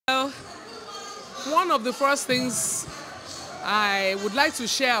One of the first things I would like to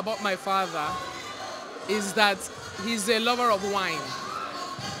share about my father is that he's a lover of wine.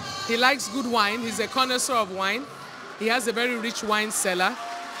 He likes good wine. He's a connoisseur of wine. He has a very rich wine cellar.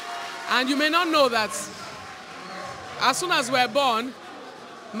 And you may not know that as soon as we're born,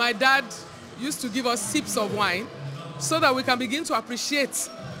 my dad used to give us sips of wine so that we can begin to appreciate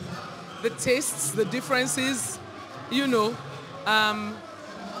the tastes, the differences, you know.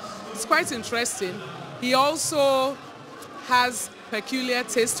 It's quite interesting. He also has peculiar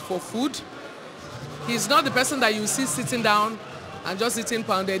taste for food. He's not the person that you see sitting down and just eating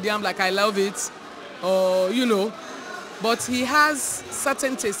pounded yam like I love it, or you know. But he has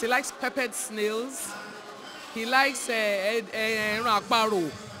certain tastes. He likes peppered snails. He likes akparo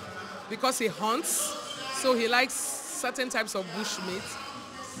because he hunts, so he likes certain types of bush meat.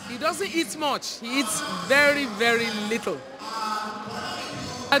 He doesn't eat much. He eats very, very little.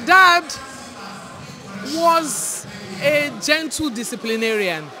 My dad was a gentle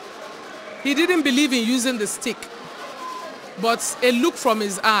disciplinarian. He didn't believe in using the stick, but a look from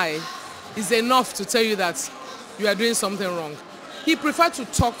his eye is enough to tell you that you are doing something wrong. He preferred to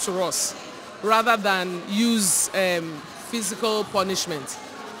talk to us rather than use physical punishment.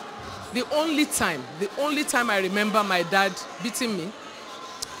 The only time I remember my dad beating me,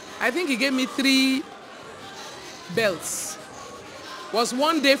 I think he gave me 3 belts. Was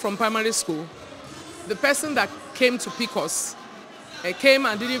one day from primary school. The person that came to pick us came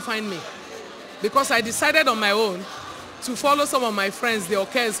and didn't find me because I decided on my own to follow some of my friends, the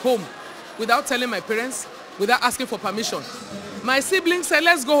Okes, home without telling my parents, without asking for permission. My siblings said,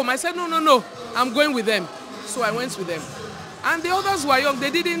 let's go home. I said, no, I'm going with them. So I went with them. And the others were young.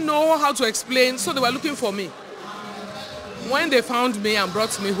 They didn't know how to explain, so they were looking for me. When they found me and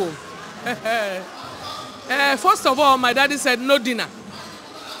brought me home, first of all, my daddy said, no dinner.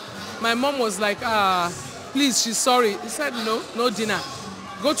 My mom was like, please, she's sorry. He said, no dinner.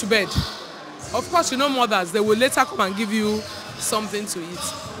 Go to bed. Of course, you know mothers, they will later come and give you something to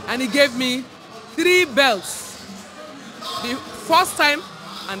eat. And he gave me 3 belts. The first time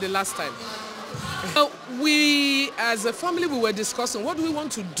and the last time. We, as a family, we were discussing what do we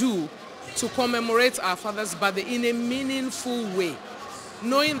want to do to commemorate our father's birthday in a meaningful way,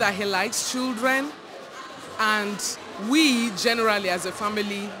 knowing that he likes children, and we generally as a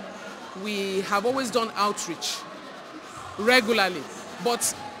family, we have always done outreach regularly,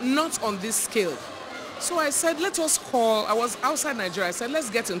 but not on this scale. So I said, let us call, I was outside Nigeria, I said, let's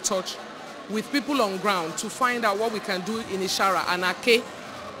get in touch with people on ground to find out what we can do in Ishara and Ake,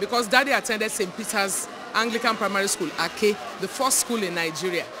 because Daddy attended St. Peter's Anglican Primary School, Ake, the first school in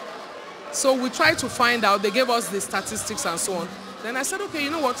Nigeria. So we tried to find out, they gave us the statistics and so on. Then I said, okay, you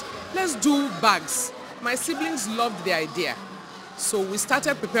know what, let's do bags. My siblings loved the idea. So we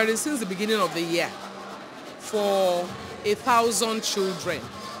started preparing since the beginning of the year for 1,000 children,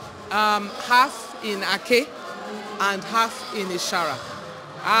 half in Ake and half in Ishara.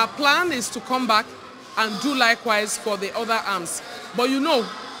 Our plan is to come back and do likewise for the other arms. But you know,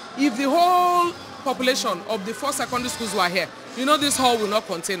 if the whole population of the 4 secondary schools were here, you know this hall will not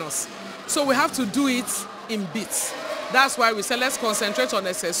contain us. So we have to do it in bits. That's why we said let's concentrate on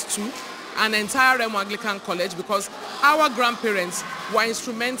SS2, an entire Remo Anglican College, because our grandparents were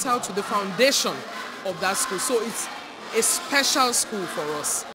instrumental to the foundation of that school. So it's a special school for us.